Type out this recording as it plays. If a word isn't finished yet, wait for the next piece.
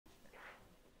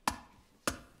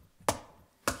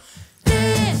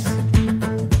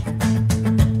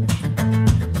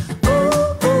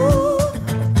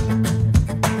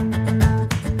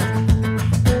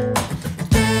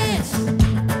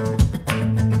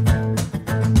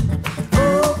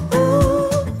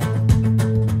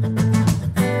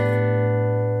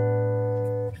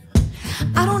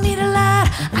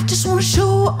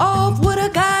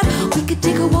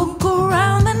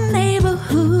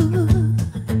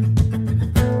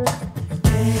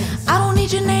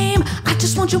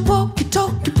Don't you walk, you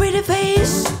talk, your pretty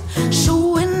face,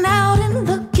 showing out and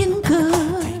looking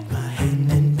good. Take my hand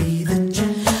and be the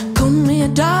gentleman. Call me a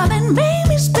darling, make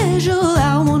me special.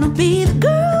 I wanna be the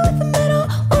girl with the middle.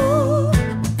 Ooh,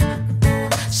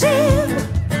 shoot,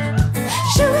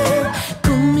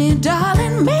 call me a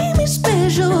darling, make me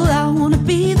special. I wanna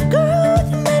be the girl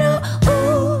with the middle.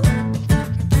 Ooh,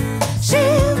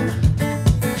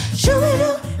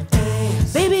 shoot,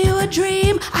 baby, you're a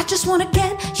dream. I just wanna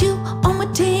get you on my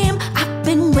team. I've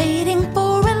been waiting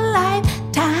for a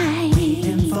lifetime.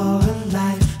 Waiting for a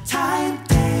lifetime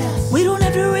dance. We don't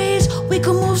have to race, we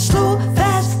can move slow,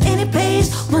 fast, any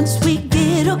pace. Once we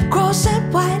get across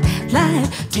that white line,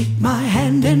 take my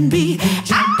hand and be.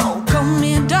 Oh, come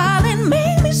here, darling,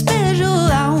 make me special.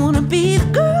 I wanna be the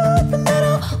girl with the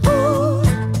middle. Ooh,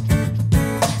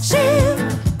 shoot,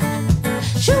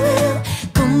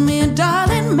 come here,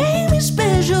 darling, make me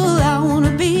special. I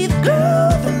wanna be the girl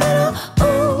with the middle.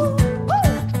 Ooh,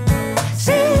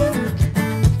 shoot,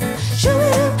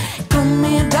 come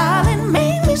here, darling,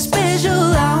 make me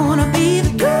special. I wanna be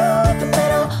the girl with the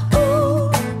middle.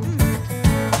 Ooh,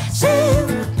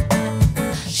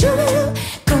 shoot,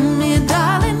 come here,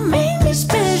 darling, make me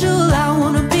special. I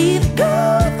wanna be the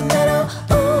girl with the middle.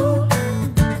 Ooh,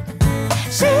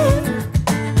 shoot,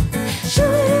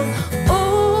 ooh,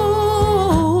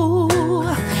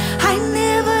 I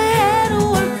never had to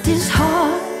work this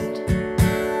hard.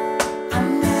 I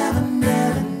never.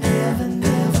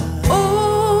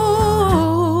 Oh,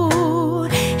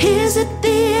 is it the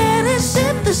end? Is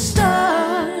it the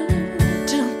start?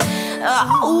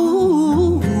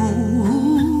 Oh.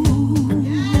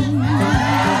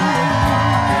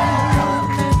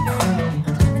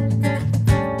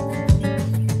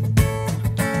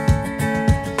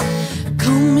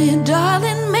 Come here,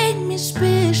 darling, make me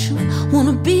special.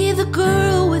 Wanna be the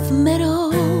girl with the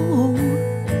middle.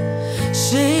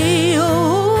 Say,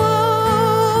 oh,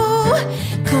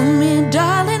 come here,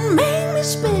 darling, make me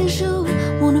special.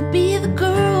 Wanna be the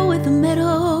girl with the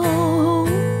middle.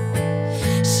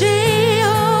 Say,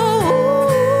 oh,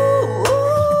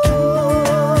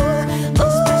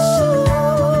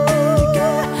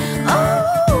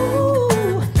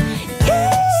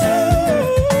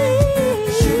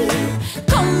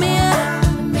 come here,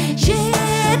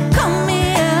 yeah, come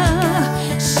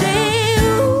here. Say,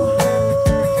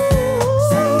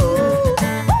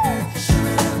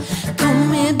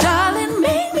 come here, darling,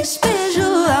 make me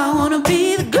special. I wanna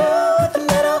be the girl with the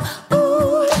middle.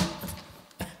 Ooh,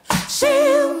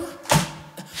 shoot,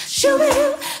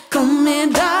 come here,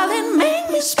 darling, make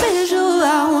me special.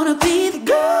 I wanna be the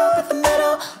girl with the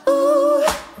middle. Ooh,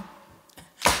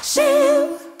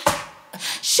 shoot.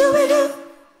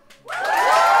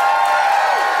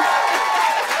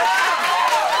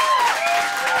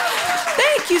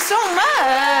 Thank you so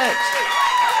much.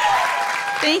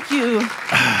 Thank you.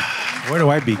 Where do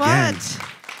I begin? What?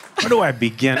 Where do I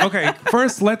begin? Okay,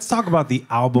 first let's talk about the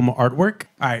album artwork.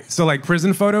 All right, so like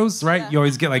prison photos, right? You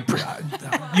always get like,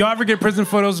 you ever get prison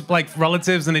photos like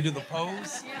relatives and they do the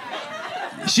pose?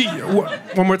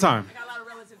 One more time.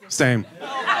 Same.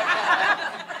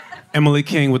 Emily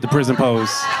King with the prison pose.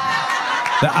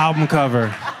 The album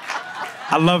cover.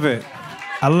 I love it.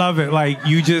 I love it. Like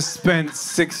you just spent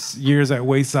 6 years at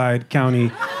Wayside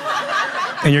County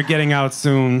and you're getting out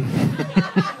soon.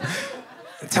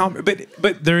 Tell me,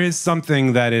 but there is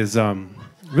something that is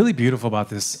really beautiful about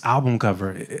this album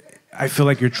cover. I feel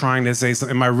like you're trying to say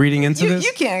something. Am I reading into this?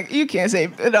 You can't say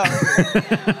no.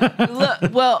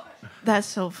 Look, well, that's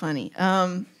so funny.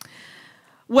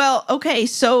 Well, okay,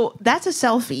 so that's a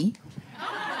selfie.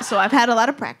 So I've had a lot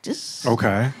of practice.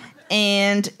 Okay.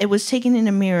 And it was taken in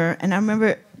a mirror. And I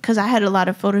remember, because I had a lot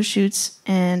of photo shoots,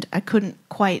 and I couldn't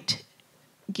quite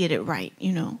get it right,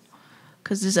 you know.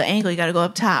 Because there's an angle, you got to go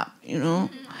up top, you know.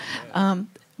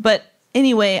 But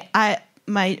anyway,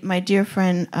 my dear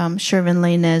friend, Shervin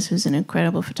Lainez, who's an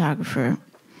incredible photographer,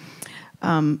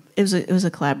 it was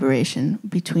a collaboration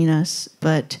between us.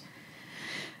 But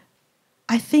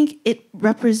I think it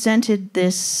represented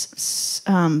this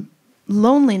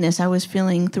loneliness I was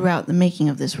feeling throughout the making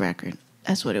of this record.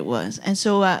 That's what it was. And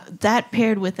so that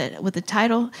paired with it, with the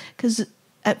title, because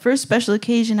at first Special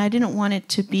Occasion, I didn't want it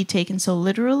to be taken so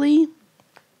literally.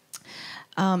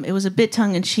 It was a bit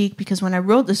tongue-in-cheek because when I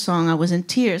wrote the song, I was in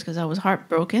tears because I was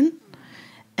heartbroken.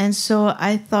 And so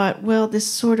I thought, well,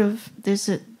 there's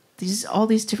all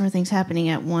these different things happening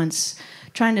at once,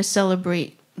 trying to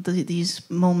celebrate these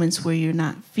moments where you're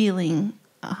not feeling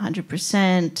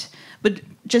 100%, but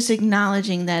just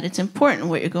acknowledging that it's important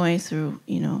what you're going through,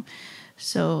 you know.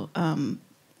 So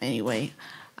anyway,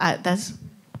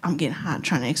 I'm getting hot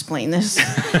trying to explain this.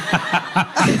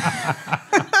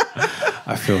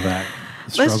 I feel that.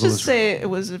 Let's just say it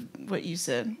was what you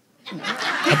said.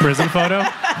 A prison photo?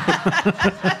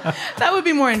 That would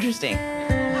be more interesting.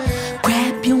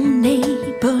 Grab your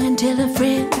neighbor and tell a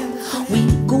friend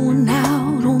we're going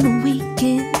out on the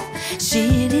weekend.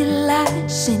 City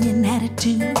lights and an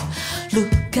attitude.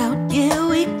 Look out, yeah,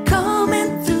 we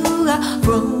coming through. Our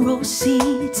front row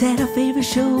seats at our favorite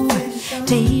show.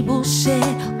 Table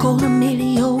set, call a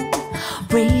Emilio.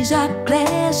 Raise our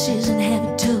glasses and have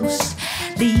a toast.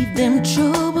 Leave them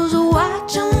troubles,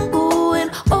 watch them go. And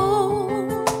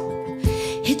oh,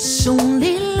 it's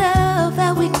only love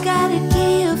that we gotta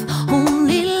give.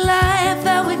 Only life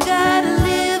that we gotta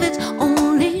live. It's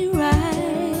only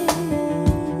right.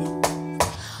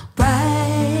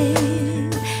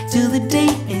 Right till the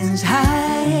day ends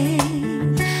high.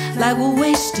 Like we're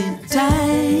wasted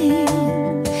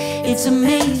time. It's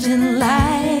amazing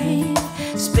life.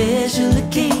 Special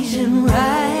occasion,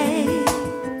 right?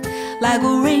 Like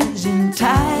we're raising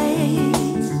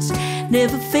tides,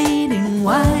 never fading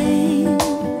wine.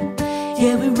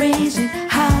 Yeah, we raise it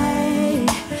high.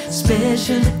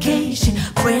 Special occasion,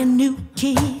 brand new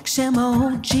kicks,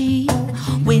 MOG.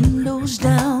 Windows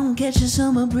down, catch a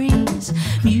summer breeze.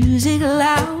 Music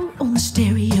loud on the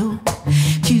stereo.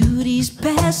 Cuties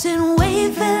passing,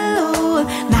 waving low.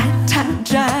 Nighttime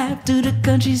drive through the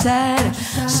countryside.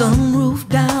 Sunroof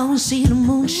down, see the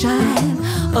moon shine.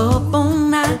 Up all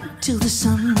night till the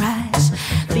sunrise.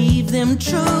 Leave them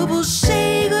troubles,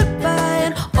 say goodbye.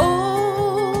 And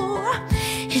oh,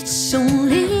 it's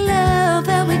only love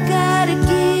that we gotta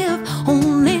give.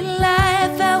 Only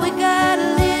life that we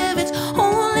gotta live. It's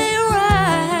only right.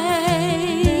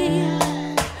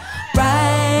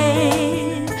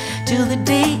 Right till the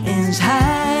day ends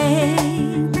high.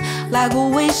 Like a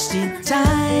wasted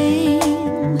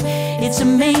time. It's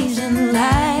amazing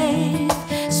life.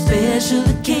 Special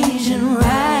occasion,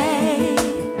 right?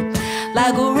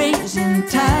 Like a raising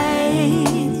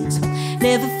tides,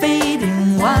 never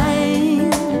fading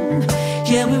wine.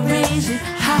 Yeah, we raise it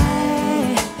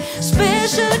high.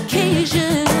 Special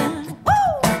occasion.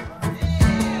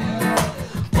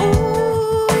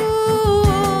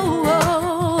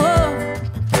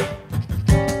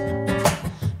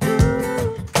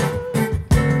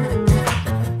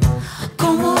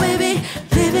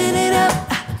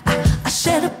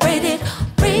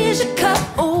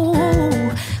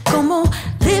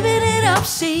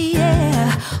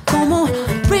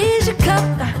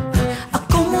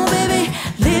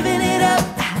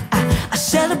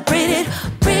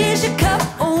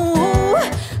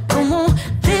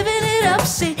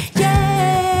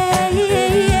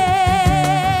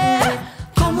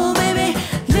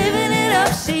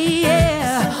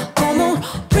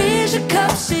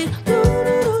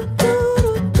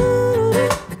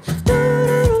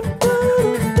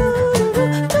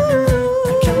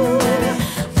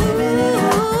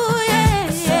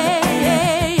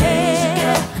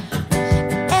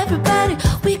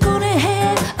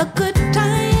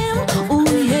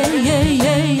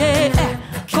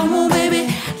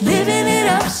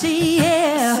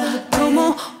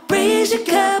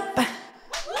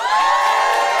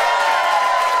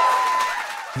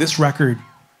 This record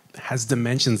has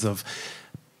dimensions of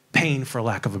pain, for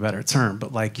lack of a better term,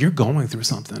 but like you're going through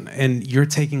something and you're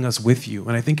taking us with you.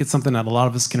 And I think it's something that a lot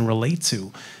of us can relate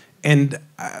to. And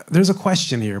there's a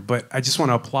question here, but I just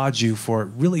want to applaud you for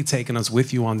really taking us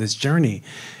with you on this journey.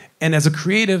 And as a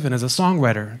creative and as a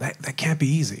songwriter, that can't be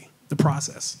easy, the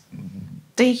process.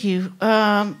 Thank you.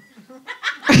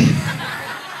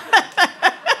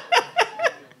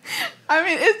 I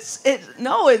mean, it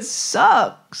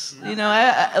sucks. You know,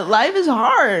 life is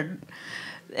hard.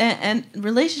 And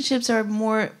relationships are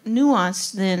more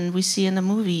nuanced than we see in the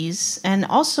movies. And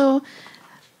also,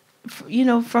 you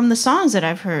know, from the songs that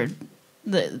I've heard,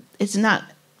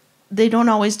 they don't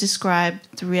always describe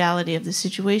the reality of the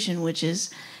situation, which is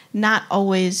not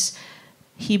always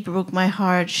he broke my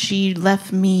heart, she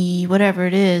left me, whatever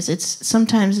it is. It's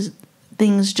sometimes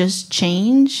things just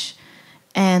change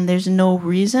and there's no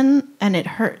reason and it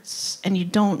hurts and you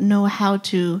don't know how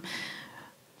to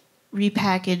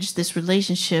repackage this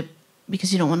relationship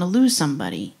because you don't want to lose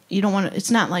somebody. You don't want to,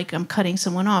 it's not like I'm cutting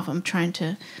someone off. I'm trying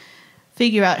to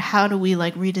figure out how do we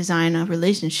like redesign a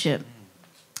relationship.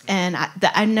 And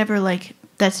I never like,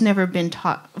 that's never been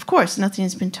taught. Of course,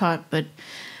 nothing's been taught, but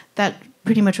that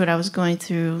pretty much what I was going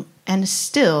through and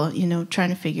still, you know,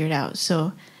 trying to figure it out.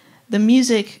 So the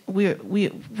music,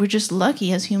 we're just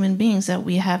lucky as human beings that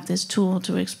we have this tool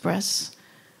to express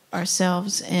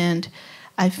ourselves. And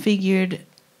I figured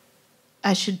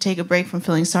I should take a break from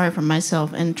feeling sorry for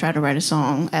myself and try to write a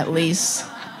song at least,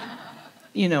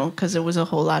 you know, because there was a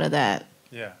whole lot of that.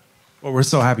 Yeah. Well, we're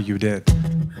so happy you did.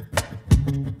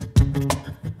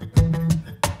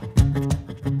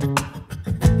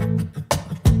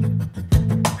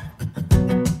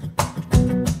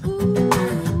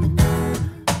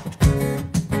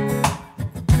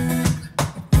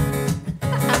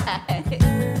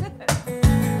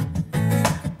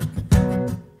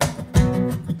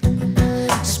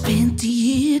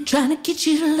 Trying to get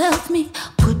you to love me,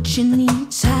 put your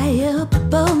needs high up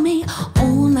above me.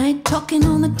 All night talking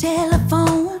on the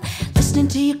telephone, listening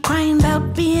to you crying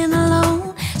about being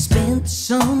alone. Spent the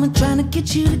summer trying to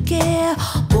get you to care,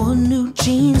 bought new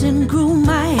jeans and grew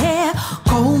my hair.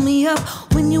 Call me up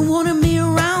when you wanted me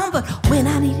around, but when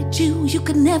I needed you, you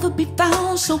could never be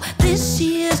found. So this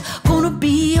year's gonna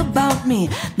be about me.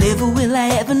 Never will I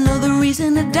have another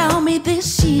reason to doubt me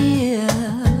this year.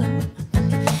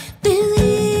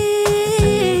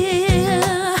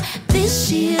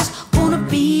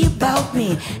 About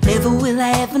me. Never will I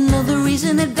have another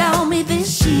reason to doubt me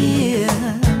this year.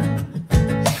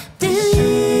 This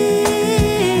year,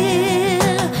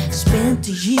 spent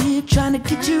a year trying to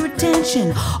get your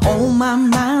attention. All my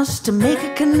miles to make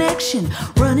a connection,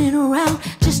 running around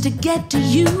just to get to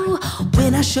you.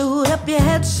 When I showed up, you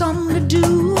had something to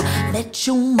do. Met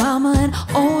your mama and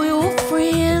all your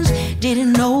friends.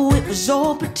 Didn't know it was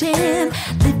all pretend.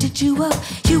 Lifted you up,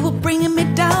 you were bringing me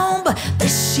down. But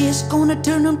this year's gonna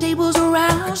turn them tables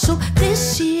around. So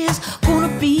this year's gonna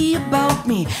be about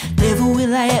me. Never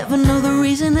will I have another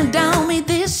reason to doubt me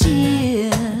this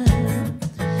year.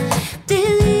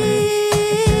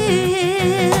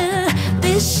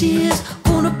 This year's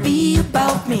gonna be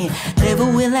about me. Never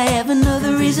will I have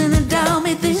another reason to doubt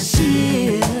me this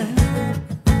year.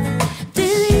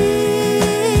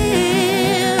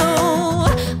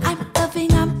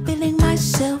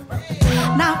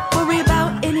 Not worry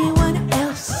about anyone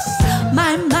else.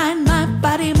 My mind, my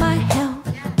body, my health.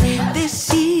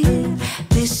 This year,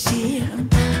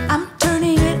 I'm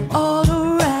turning it all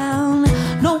around.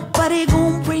 Nobody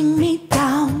gonna bring me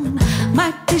down.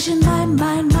 My vision, my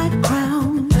mind, my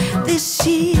crown. This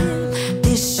year,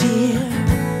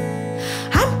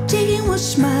 I'm taking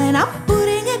what's mine. I'm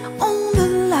putting it on the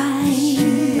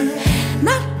line.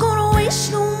 Not gonna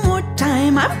waste no more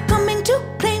time. I'm coming to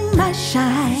claim my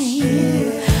shine.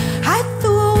 I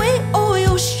threw away all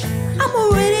your shit. I'm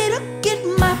ready to get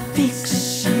my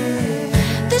fix.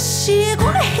 This year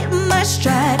gonna hit my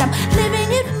stride. I'm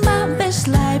living it my best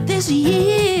life this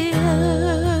year.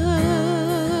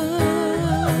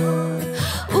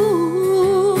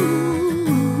 Ooh.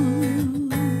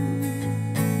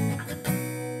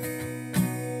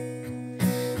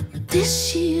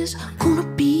 This year's gonna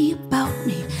be about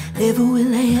me. Never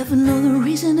will I have another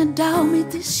reason to doubt me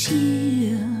this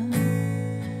year.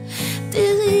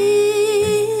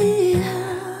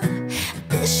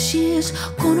 This year's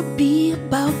gonna be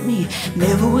about me.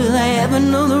 Never will I have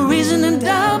another reason to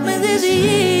doubt me this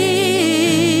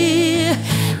year.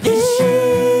 This year.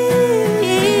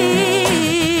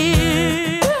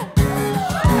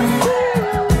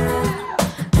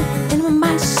 And with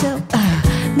myself,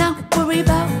 not worry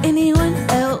about anyone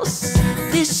else.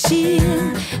 This year,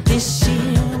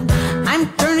 I'm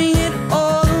turning it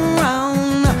all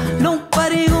around.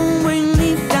 Nobody gonna bring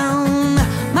me down.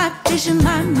 My vision,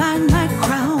 my mind, my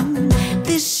crown.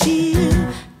 This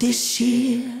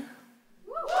year.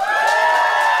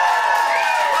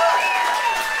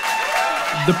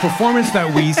 The performance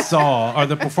that we saw, or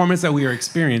the performance that we are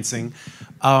experiencing,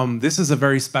 this is a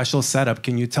very special setup.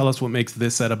 Can you tell us what makes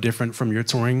this setup different from your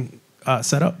touring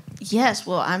setup? Yes,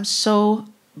 well, I'm so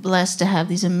blessed to have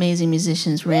these amazing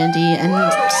musicians, Randy and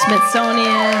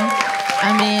Smithsonian.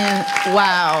 I mean,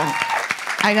 wow.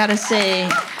 I gotta say,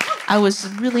 I was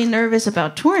really nervous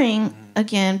about touring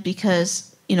again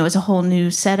because, you know, it's a whole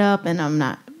new setup and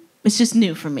it's just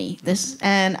new for me.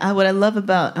 And what I love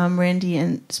about Randy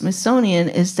and Smithsonian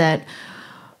is that,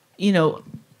 you know,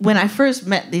 when I first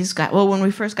met these guys, when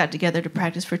we first got together to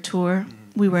practice for tour,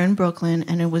 we were in Brooklyn,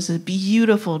 and it was a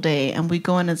beautiful day, and we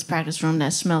go into this practice room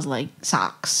that smells like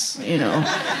socks, you know.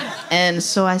 And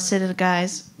so I said to the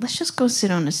guys, let's just go sit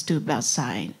on the stoop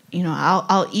outside. You know,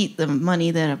 I'll eat the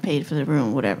money that I paid for the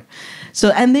room, whatever. So,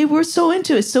 and they were so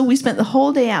into it. So we spent the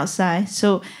whole day outside.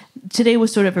 So today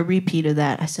was sort of a repeat of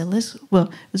that. I said, it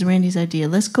was Randy's idea.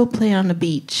 Let's go play on the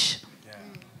beach. Yeah.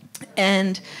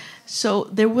 And so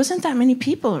there wasn't that many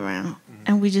people around.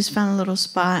 And we just found a little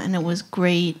spot, and it was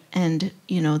great. And,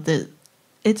 you know,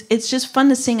 it's just fun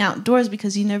to sing outdoors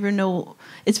because you never know.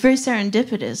 It's very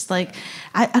serendipitous. Like,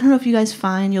 I don't know if you guys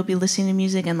find you'll be listening to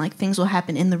music and like things will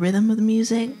happen in the rhythm of the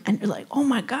music, and you're like, oh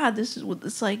my God, this is what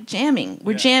it's like jamming.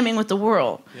 We're jamming with the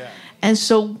world. Yeah. And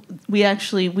so we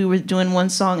were doing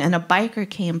one song and a biker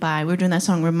came by. We were doing that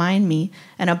song Remind Me,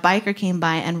 and a biker came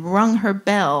by and rung her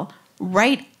bell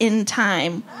right in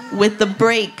time with the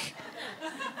break.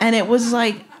 And it was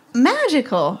like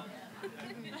magical.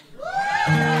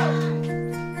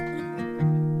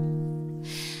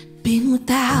 Been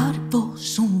without it for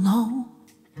so long,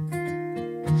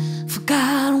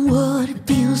 forgotten what it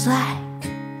feels like.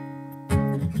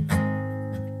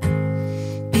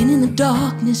 Been in the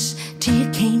darkness till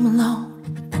you came along,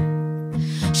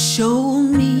 showed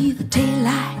me the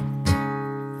daylight.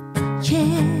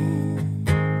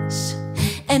 Yes,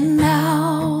 and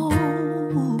now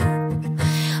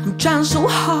I'm trying so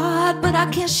hard, but I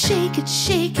can't shake it,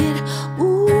 shake it.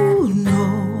 Ooh,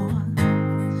 no.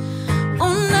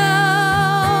 Oh no,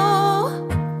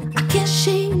 I can't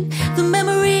shake the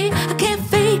memory. I can't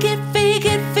fake it, fake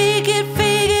it, fake it,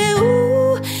 fake it.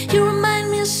 Ooh, you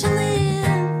remind me of something.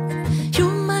 You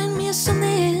remind me of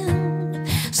something.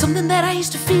 Something that I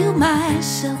used to feel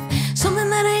myself. Something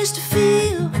that I used to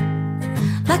feel.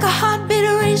 Like a heartbeat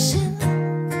racing,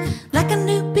 like a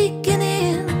new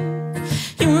beginning.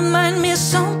 You remind me of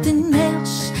something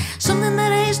else. Something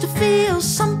that I used to feel.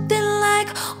 Something like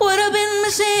what I've been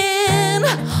missing.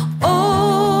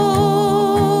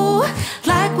 Oh,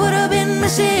 like what I've been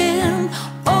missing.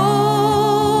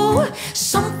 Oh,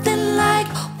 something like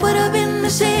what I've been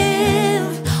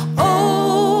missing.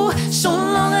 Oh, so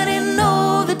long I didn't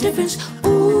know the difference.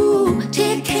 Ooh,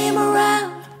 till it came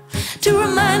around to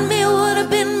remind me of what I've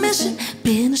been missing.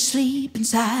 Been asleep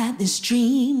inside this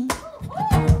dream,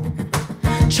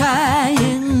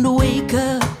 trying to wake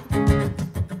up,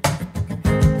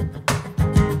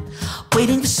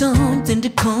 waiting for something to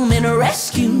come and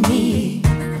rescue me.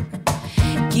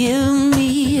 Give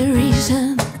me a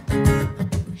reason.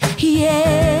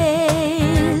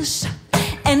 Yes,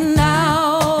 and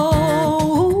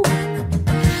now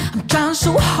I'm trying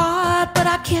so hard, but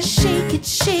I can't shake it,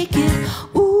 shake it.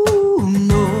 Ooh,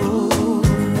 no.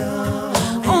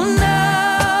 Oh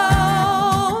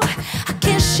no, I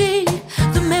can't shake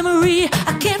the memory.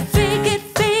 I can't fake it,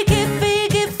 fake it,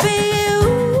 fake it, fake it.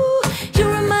 Ooh, you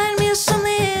remind me of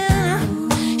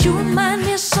something. You remind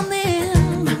me of something.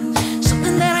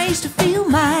 Something that I used to feel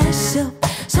myself.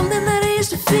 Something that I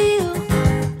used to feel.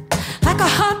 Like a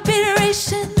heartbeat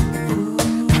racing,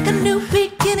 like a new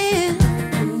beginning.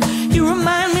 You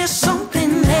remind me of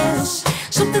something else.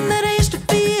 Something that I used to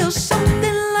feel.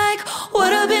 Something like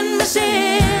what I've been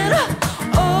missing.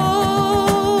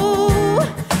 Oh,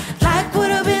 like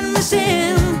what I've been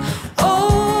missing.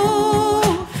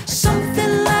 Oh,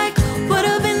 something like what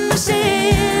I've been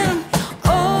missing.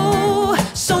 Oh,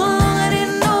 so long I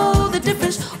didn't know the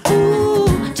difference. Ooh,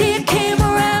 till you came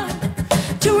around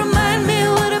to remind me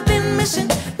of what I've been missing.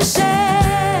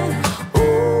 Missing.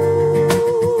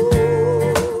 Ooh,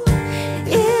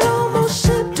 it almost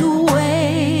slipped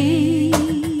away.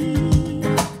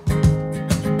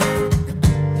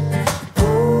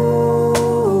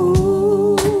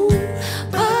 Ooh,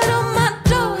 but on my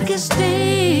darkest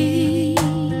day,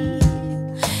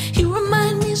 you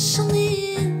remind me of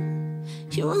something.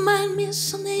 You remind me of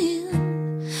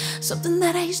something. Something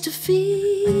that I used to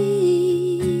feel.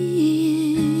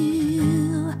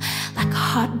 Like a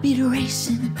heartbeat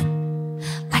racing,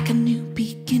 like a new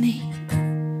beginning.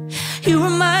 You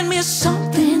remind me of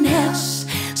something else.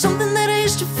 Something that I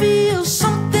used to feel.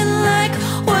 Something like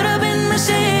what I've been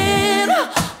missing.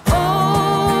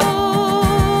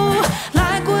 Oh,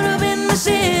 like what I've been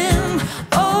missing.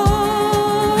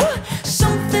 Oh,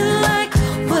 something like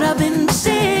what I've been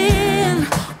missing.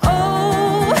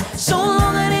 Oh, so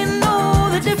long I didn't know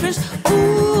the difference.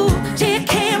 Ooh, till you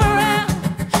came around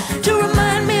to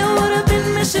remind me of what I've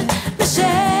been missing. Missing.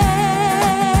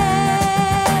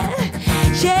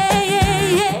 Yeah, yeah,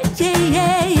 yeah, yeah,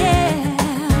 yeah, yeah.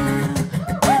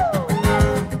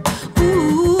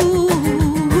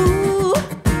 Ooh,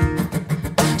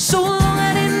 so long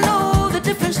I didn't know the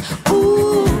difference.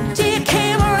 Ooh, till you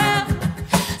came around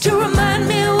to remind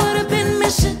me of what I've been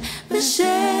missing,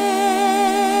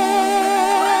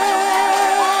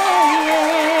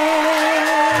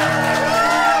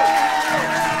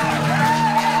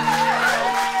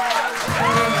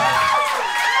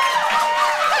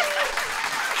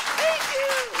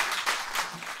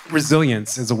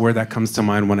 Resilience is a word that comes to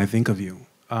mind when I think of you.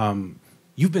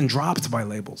 You've been dropped by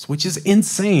labels, which is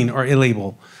insane, or a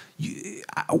label.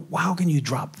 How can you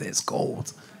drop this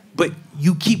gold? But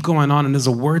you keep going on, and there's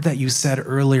a word that you said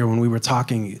earlier when we were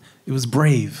talking. It was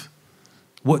brave.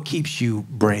 What keeps you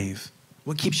brave?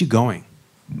 What keeps you going?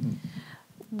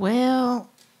 Well,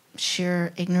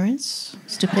 sheer ignorance,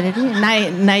 stupidity,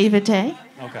 naivete.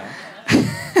 Okay.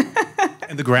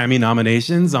 And the Grammy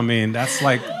nominations, I mean, that's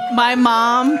like... My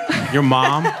mom. Your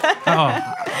mom?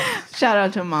 Oh. Shout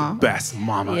out to mom. Best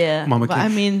mama. Yeah. Mama but I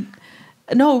mean,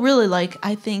 no, really, like,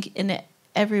 I think in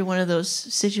every one of those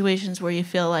situations where you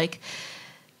feel like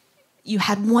you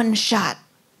had one shot,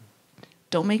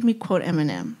 don't make me quote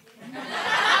Eminem.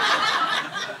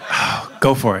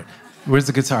 Go for it. Where's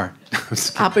the guitar?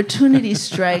 Opportunity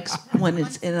strikes when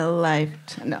it's in a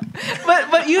lifetime. No,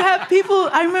 but you have people.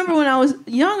 I remember when I was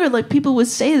younger, like people would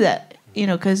say that, you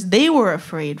know, because they were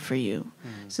afraid for you.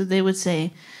 So they would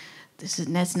say,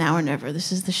 "That's now or never.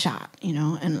 This is the shot," you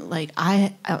know. And like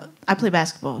I play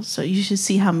basketball, so you should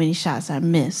see how many shots I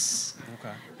miss.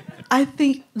 Okay. I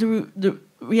think the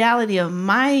reality of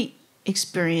my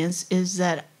experience is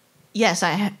that yes,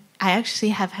 I actually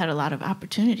have had a lot of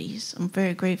opportunities. I'm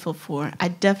very grateful for. I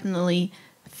definitely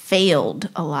failed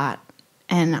a lot.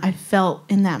 And I felt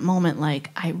in that moment like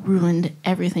I ruined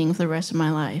everything for the rest of my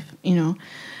life, you know.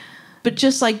 But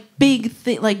just like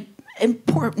like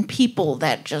important people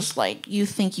that just like you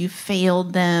think you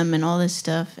failed them and all this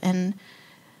stuff. And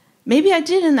maybe I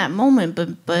did in that moment,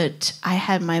 but I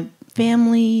had my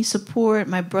family support.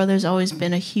 My brother's always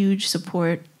been a huge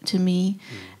support to me.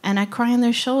 And I cry on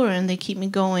their shoulder and they keep me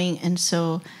going. And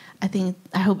so I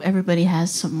hope everybody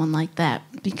has someone like that,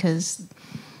 because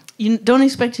you don't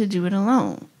expect to do it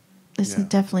alone. It's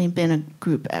definitely been a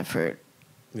group effort.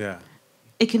 Yeah.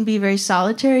 It can be very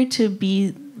solitary to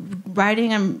be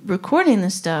writing and recording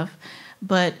this stuff,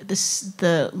 but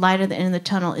the light at the end of the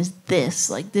tunnel is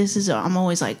this. Like this is, I'm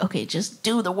always like, okay, just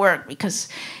do the work, because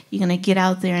you're going to get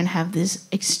out there and have this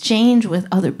exchange with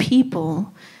other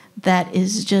people that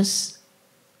is just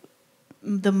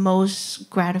the most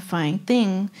gratifying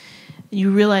thing.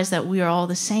 You realize that we are all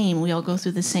the same. We all go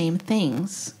through the same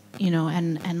things, you know,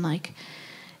 and like,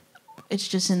 it's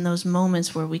just in those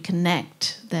moments where we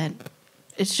connect that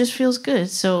it just feels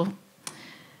good. So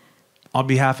on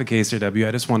behalf of KCRW,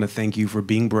 I just want to thank you for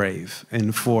being brave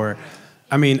and for,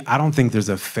 I mean, I don't think there's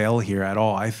a fail here at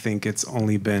all. I think it's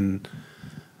only been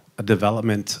a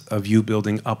development of you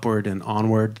building upward and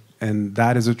onward. And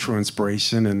that is a true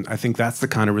inspiration. And I think that's the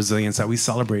kind of resilience that we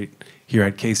celebrate here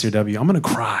at KCRW. I'm going to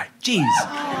cry. Jeez.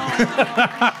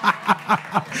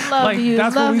 Love you.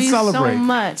 That's love what we you celebrate. So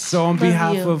much. So on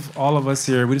behalf of all of us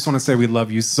here, we just want to say we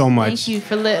love you so much. Thank you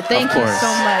for Thank you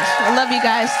so much. I love you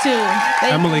guys too.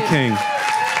 Thank Emily you. King.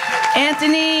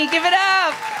 Anthony, give it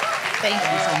up. Thank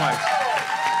you so much.